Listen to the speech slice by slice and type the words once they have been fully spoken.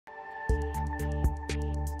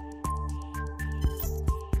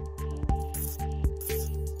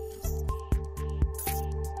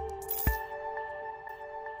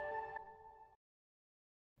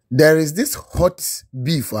There is this hot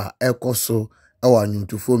beef ekoso ewa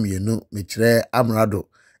nyuntufo mienu mechire Amerado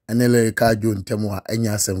ene Lyrical jo ntemu a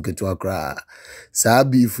enya asem ketewa kra. Saa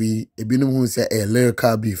beef yi ebinom hu se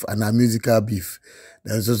lyrical beef ana musical beef.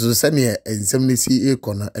 Na so se ne ensem ne si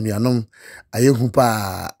ekono anuanom ayehu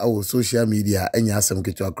pa awo social media enya asem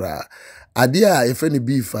ketewa kra. Ade a efre ne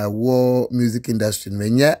beef wo music industry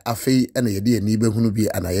menye afei ene yede ani behunu bi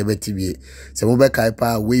ana yebeti bi se mo be kai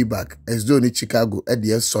pa way back esdo ni Chicago e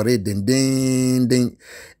de sore den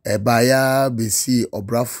baya besi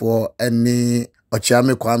obrafo ene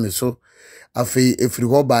ochiame kwame so afei efri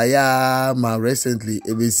ho baya ma recently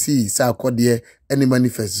ebesi sa akode ene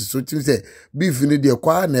manifest so tim se beef ni de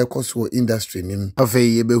kwa na ekoso industry nim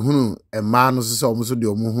afei yebehunu ema no so omo so de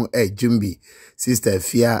omo hu jimbi sister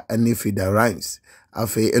Fia ene Frida Rhymes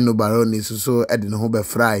afei enobaro ni so ede no ho be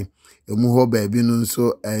fry emu ho ba bi no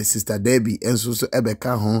so sister Debbie enso so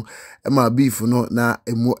ebeka ho ema beef no na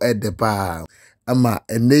emu ede pa ama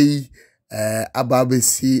enei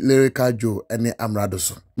ababesi Lyrical jo ene Amerado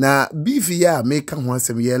so na beef ya make ho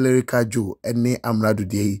asem ye Lyrical jo ene Amerado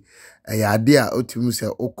de ya ade a otimu se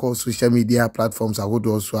okọ social media platforms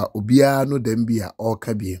ahodo so a obia no dem bia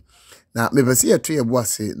oka bie na mepese ye to ye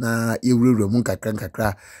boase na yewurewura mu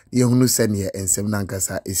nkakra ye hunu se ne ensem na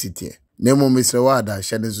nkasa esitie Nemo Mr. Wada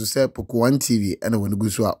shane so se Poku TV ene woni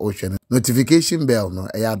guso a o hwe notification bell no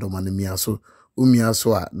ya adoma ne miaso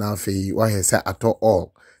umiaso a na afei wa hese ato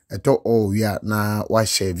all ya na wa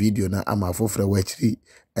share video na ama foforo wachiri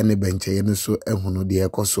ene benche ye no so ehunu de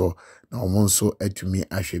ekoso na omo nso atumi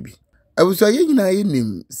ahwebi abuso ye nyina ye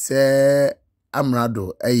nim se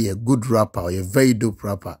Amerado a good rapper, a very dope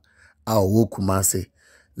rapper a wo Kumase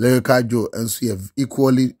Lyrical jo enso ye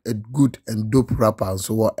equally a good and dope rapper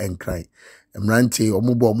so what and cry emrante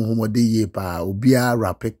omubo omuhomode ye pa obia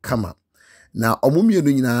rap kama na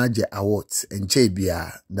omumienu nyina age awards enche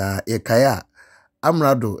bia na yekaya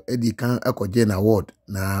Amerado edi kan akoje na award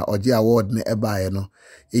na oje award ne ebaye no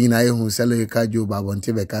nyina yehu Lyrical jo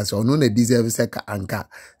babonte beka se ono na deserve se ka anka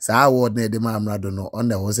sa award na ede ma Amerado no on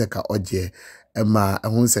na wo se ka oje ema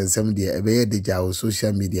ehun sensem de ebeye deja o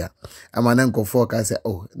social media ama na nkofo ka se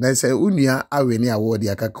oh na se unua aweni award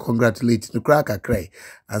ya ka congratulate no kra kakrai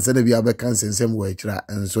ansa na bia be kan sensem wo akira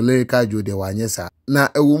enso Lyrical jo de wanyesa na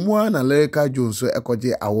ewumu na Lyrical jo nso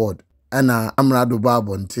ekoje award ana Amerado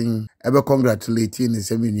babontin ebe congratulate ni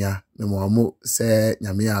seminua me moamo se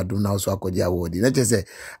nyame adom na so akoje award na che se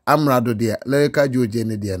Amerado de Lyrical jo je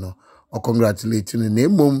ne de no o congratulate ni na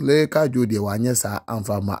mom Lyrical jo de wanyesa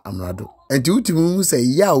amfa ma Amerado enti utimu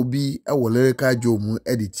se ya obi e wo Lyrical jo mu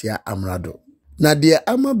editia Amerado na de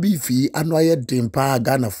ama bifi ano aye dempa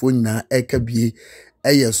Ghana fo nyina ekabie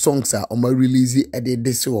eye songs a o ma release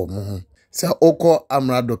edese wo mo ho se okọ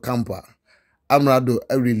Amerado camper Amerado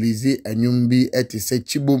release anyumbi etise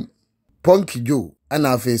chibum Púnch jo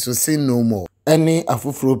ana afi so sin no more ene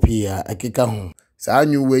afoforo pia akeka ho sa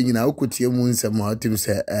anyuwe nyina okotie mu nsem a otim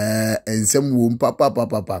se ensem wo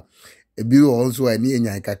papa ebi wo nso ani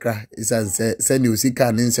enyan kakra isan se ne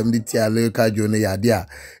osika ne nsem de tia Lyrical jo ne yade a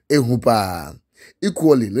ehu pa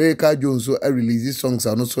equally Lyrical jo nso release songs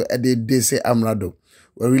ano so dese Amerado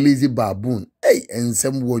we release baboon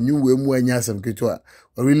ensem wo nyuwe mu anya asem ketwa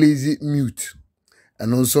we release mute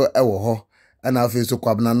and so ewo ho ana afi so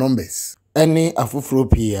kwabna numbers ene afoforo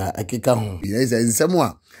pia akeka ho yes ensem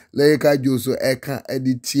a Lyrical jo so eka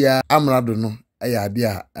editia Amerado no ayade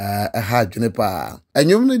a ha dwene pa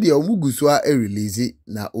anyom no de omuguso a release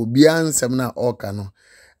na obia nsem na oka no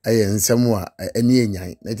aye nsem a eni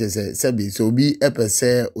enyan na che se so obi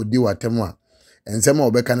epese odi watem a nsem a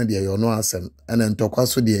obeka no de yo no asem ana ntokwa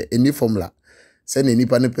so de eni formula se ne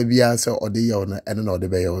nipa ne pa bia se ode ye no ene na ode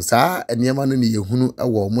be ye sa eniema no ne yehunu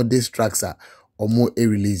ewo mo distracts a omo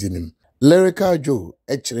release nim Lyrical jo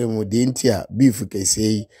ekire mo de ntia beef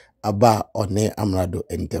kesei aba one Amerado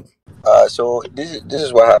entem. So this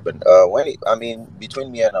is what happened.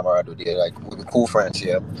 Between me and Amerado, they're like we're cool friends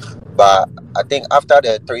here. But I think after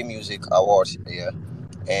the 3 music awards,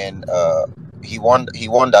 and he won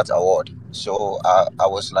that award. So I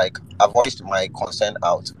was like, I voiced my concern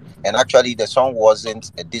out. And actually, the song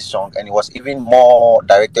wasn't a diss song, and it was even more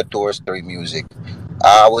directed towards 3 music.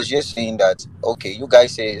 I was just saying that, okay, you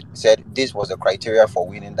guys said this was the criteria for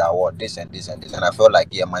winning the award, this and this and this, and I felt like,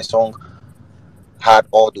 yeah, my song had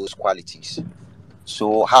all those qualities.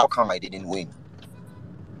 So how come I didn't win?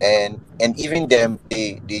 And even them,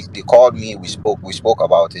 they called me. We spoke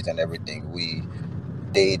about it and everything.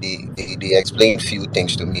 They explained few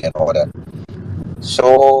things to me and all that.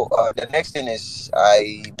 So the next thing is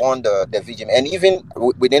I won the VGM, and even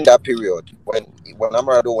within that period, when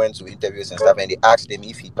Amerado went to interviews and stuff, and they asked him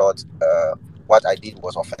if he thought what I did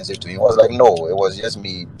was offensive to him. He was like, no, it was just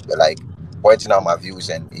me like pointing out my views,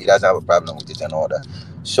 and he doesn't have a problem with it and all that.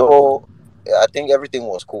 So I think everything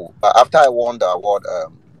was cool. But after I won the award,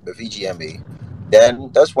 the VGMA, then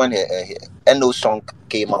that's when Eno song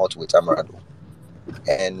came out with Amerado.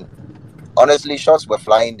 And honestly, shots were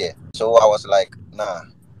flying there. So I was like, nah,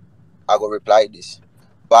 I go reply this.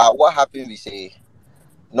 But what happened, we say,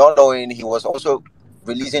 not knowing he was also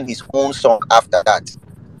releasing his own song after that.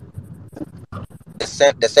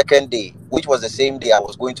 The second day, which was the same day I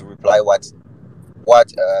was going to reply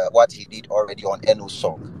what he did already on Eno's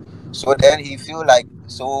song. So then he feel like,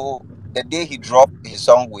 so the day he dropped his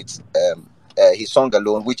song with his song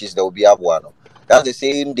alone, which is the Obiabuano, that's the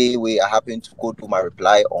same day where I happened to go do my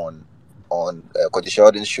reply on Coach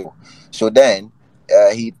Sheldon's show. So then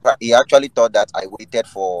he actually thought that I waited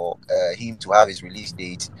for him to have his release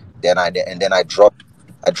date. Then I dropped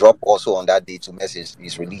also on that day to message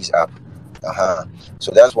his release app.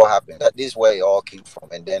 So that's what happened. This is where it all came from.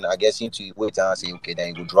 And then I guess into wait and say, okay,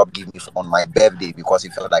 then he will drop Give Me on my birthday, because he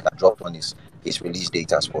felt like I dropped on his release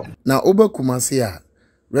date as well. Now Oba Kumasi,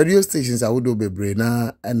 radio stations are would be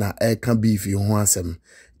braina and air can be if you want some.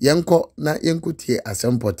 Yanko na yanko tie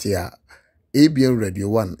asempotia ABN Radio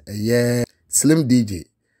 1 a year Slim DJ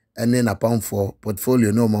and then a pound for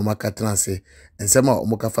portfolio no mama katranse and some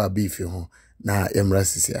omokafa beef you na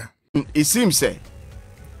yamrasisia. It seems say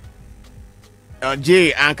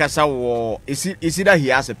Jay Ankasa war is it that he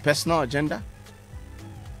has a personal agenda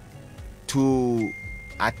to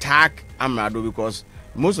attack Amerado, because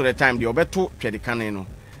most of the time the obeto twedikaneno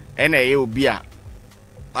and a will be a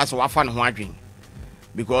as wafan hwadwin,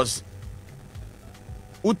 because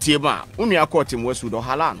utiema uni akoti Westwood or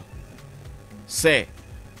Halano say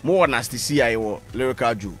more nasty CIA or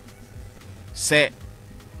Lyrical Jew say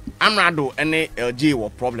Amerado and LG were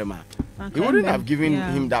problem. He wouldn't have given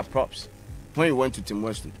him that props when he went to Team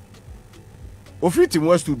Westwood. Ofri Team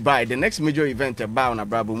Westwood by the next major event at on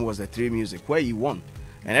Abrabum was the 3 Music, where he won,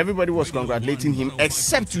 and everybody was congratulating him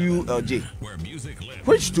except you, LG,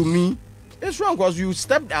 which to me is wrong, because you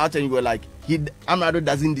stepped out and you were like, Amerado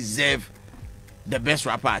doesn't deserve the best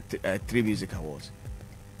rapper at 3 Music Awards.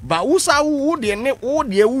 But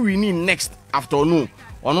who we need next afternoon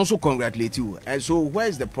and also congratulate you. And so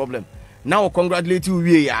where's the problem? Now congratulate you,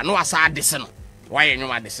 we are no asa disen. Why you know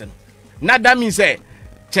disen? Now that means say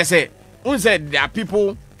there are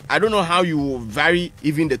people, I don't know how you vary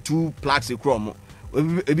even the 2 plaques across.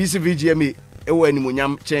 ABC VGMA any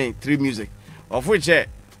munyam chain 3 Music, of which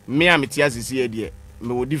me and Mitias is here there.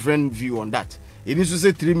 Me different view on that. It is to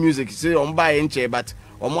say 3 Music, say on buy and chair, but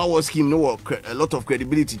on what was him no a lot of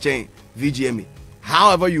credibility chain VGMA.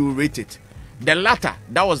 However you rate it, the latter,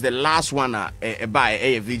 that was the last one by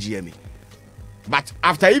a VGMA. But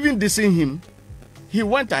after even dissing him, he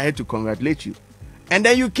went ahead to congratulate you, and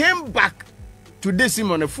then you came back to diss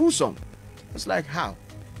him on a full song. It's like, how?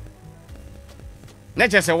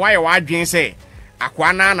 Not just say why you are doing say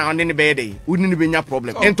akwana na on the bed, wouldn't be no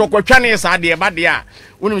problem. And to kwachane is idea, but yeah,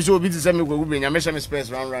 when we so busy say me go bring a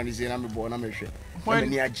space round is I'm born, I'm sure.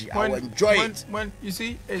 When I will enjoy it. When you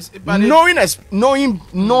see,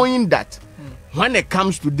 knowing that when it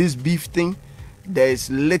comes to this beef thing, there is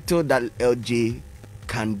little that LJ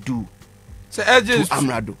can do. So LJ is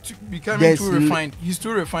Amerado becoming too refined. He's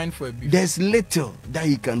too refined for a beef. There's little that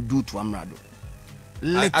he can do to Amerado.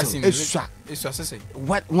 When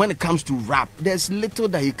it comes to rap, there's little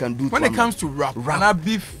that he can do. When it comes to rap,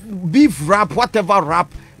 beef rap, whatever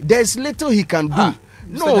rap, there's little he can do.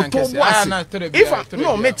 No, to what?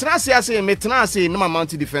 No, metrasi no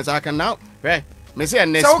amount of defense. I can now, right? Me say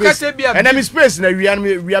and then me space na we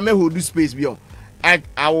are me hold space beyond.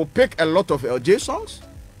 I will pick a lot of LJ songs,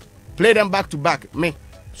 play them back to back. Me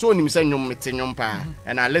so ni me say nyom pa,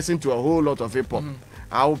 and I listen to a whole lot of hip hop.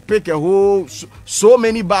 I will pick a whole so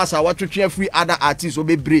many bars. I want to cheer free other artists will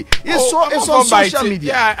be brave. It's on social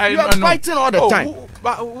media. Yeah, you are fighting all the time.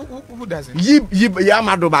 Who doesn't?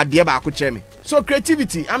 So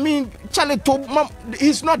creativity, I mean, Charlie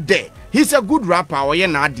he's not there. He's a good rapper.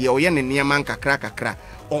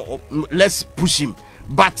 Let's push him.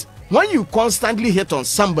 But when you constantly hit on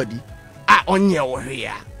somebody, on your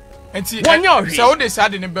here. And see, when you're so they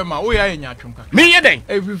said in Bema, we are in Yatrunka. Me, then.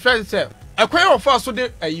 If you first say, Acquire fast so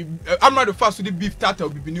the Amerado fast so the beef tata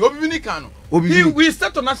Obibini Kano. We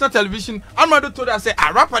start on national television. Amerado told us say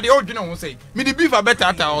a rapper the old who say me the beef are better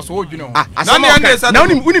at also now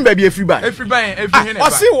we baby every buy. Every I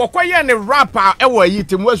see what quiet a rapper ever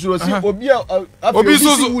eat him was Obi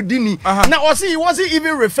Wudini. Now I see he wasn't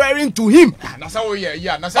even referring to him. That's how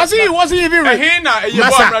yeah. I see he wasn't even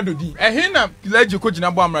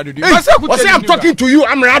I'm talking to you,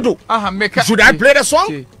 Amerado. Should I play the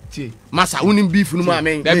song? Massa unim beef no man.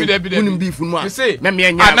 Unim beef no man. If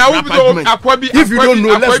you don't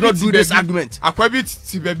know, let's not do this argument. Akwabit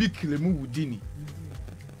si baby kilemu Wudini.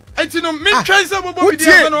 Enti no me try say bobo bi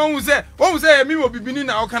dey no won say me Obibini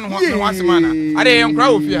na o kan ho asema na. Ade yen kra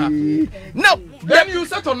ofia. No. Then you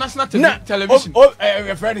set on national television.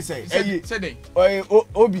 Your friend say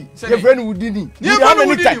Obi, your friend Wudini.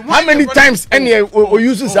 How many times any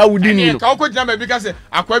uses our Wudini?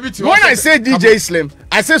 When I say DJ Slim,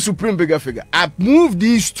 I say Supreme Bigger Figure. I move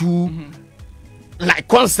these two like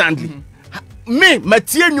constantly. Me,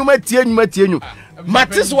 Matienu.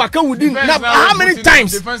 Matis waka Wudini. How many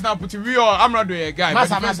times? Defense now put we all Amerado a guy.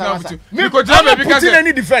 Me because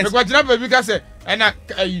any defense. Because say and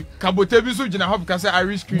Kabote bi so gina hope because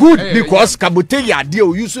Irish cream. Good because Kabote ya dey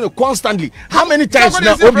using it constantly. How many times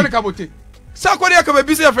now Obi Kabote? Sakwadi akabe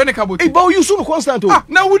bi say your friend Kabote. Hey, but you using it constant.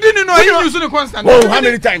 Now Wudini no you using it constant. Oh, how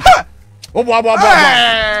many times?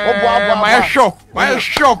 My shock. My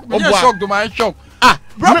shock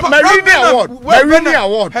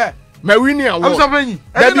My winning award.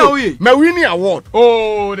 My winning award.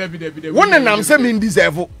 Oh, Debbie. One and I'm saying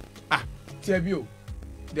deserve. Debut.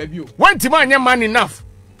 When Timanya man enough.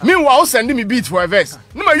 Meanwhile, sending me beat for a verse.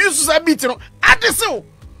 No, my use to beat no. At the so.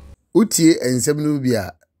 Uti and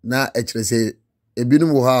Semnubia na say a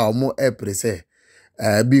binum ha more prese.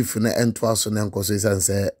 Beef na entwaso na nkoso isan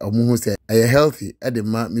say omuhu say healthy at the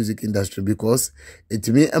music industry because it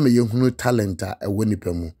me am a young talent a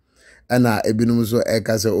wonipamu. Ana ebinum so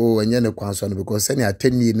eka say oh enye ne kwanso no because send ya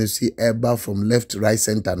 10 years no see eba from left right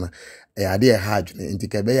center na ade hard ne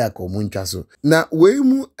ntikebe ya ko muntwa so na we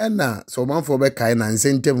mu na so manfo be kai na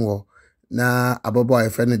nsentem ho na abobo a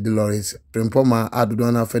friend Dolores Primpoma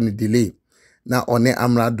adodo na friend delay na one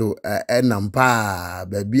Amerado enampa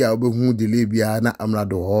ba bia obehu delay bia na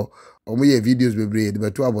Amerado ho omo ye videos bebre de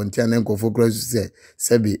beto abontia na nkofo cross say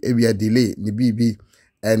sebi ebia delay ni bibi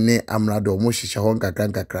ene Amerado mo hihye ho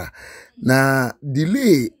nkakra na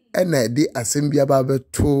delay ene di asembia ba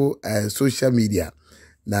beto social media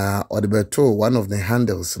na odebeto one of the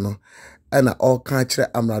handles no ena all kan kire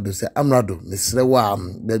Amerado say Amerado mesre wa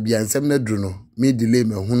ba bia nsem na duru no me delay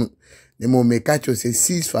me hunu ne mo me catch say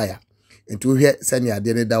ceasefire into here send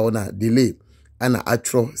ade ne da wona delay ana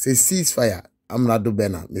atro say ceasefire Amerado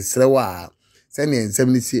bena mesre wa send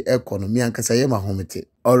nsem ni si economy ankasa ye ma homete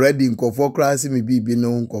already nkofo kra se me bibi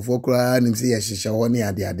no nkofo kra nim se ye hihye ho ne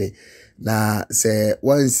ade na say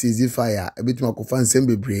one ceasefire ebitima kofa nsem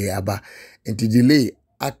bebre aba enti delay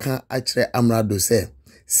aka akire Amerado say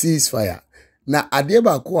ceasefire na ade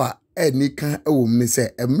ba ko a eni kan ewom ni say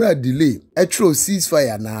emra delay etro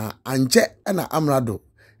ceasefire na anche na Amerado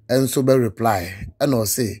enso be reply and o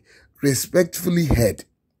say respectfully heard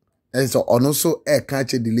enso ono so e kan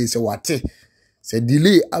che delay say wate say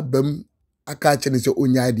delay abam aka che ni say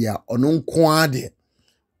onya dia ono nko ade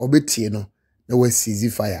obetie no na wa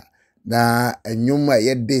ceasefire na enyuma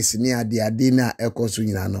ye days ni ade na ekoso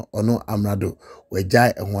nyina no ono Amerado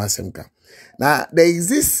wejai ehho asemka na there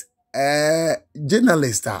exists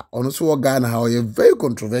journalist on so Ghana how you very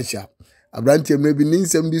controversial abrantie maybe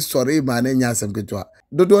ninsem bi sorry ma na nya asem ketwa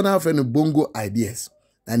dodo na afa no bongo ideas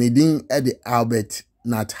na ne din the Albert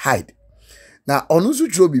not hide na ono so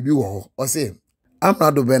tro bibi wo o say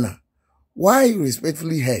Amerado bena why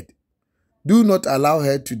respectfully heard do not allow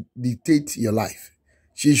her to dictate your life.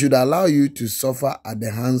 She should allow you to suffer at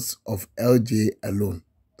the hands of LJ alone.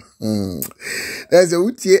 There's a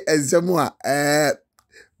utie ezemo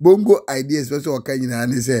bongo ideas especially okanyina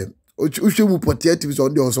na say ohwemu potentiatives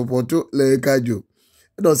on the support Lyrical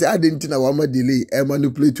don't say I didn't na wa ma delay e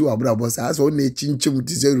manipulate to abrabo say so na chinchim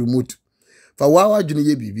ti say remote fa wa adwene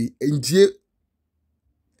ye bibi entie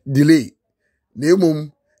delay na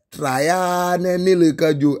emom traya na ne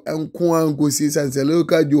Lyrical enko angosi sanse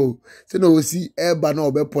Lyrical se na osi eba na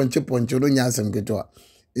obe ponche no nya asem keto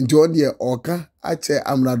nti on de oka ache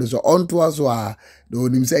Amerado so onto aso a do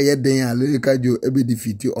nim say ye den a Lyrical ebe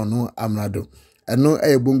defeat ono Amerado eno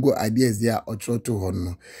bongo ideas dia otroto ho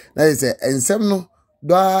no na say ensem no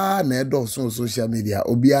do na edo so social media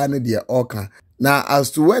obia ne de oka na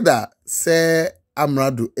as to whether say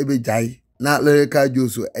Amerado ebe jai na Lyrical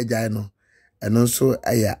so ejai no eno so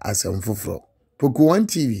aya asem foforo Poku One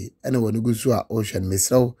TV ene wonu gu so a ocean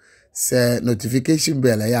mesrew se notification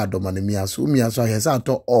bell ya adoma na miaso ahesa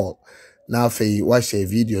ato all na afei wa share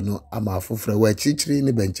video no ama afofre wa chichiri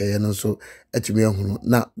ne bencheye no so etumi ehunu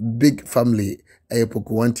na big family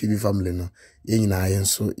Poku One TV family no ye nyina ayen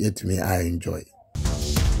so yetumi I enjoy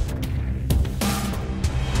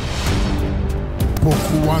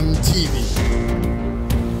Poku One TV.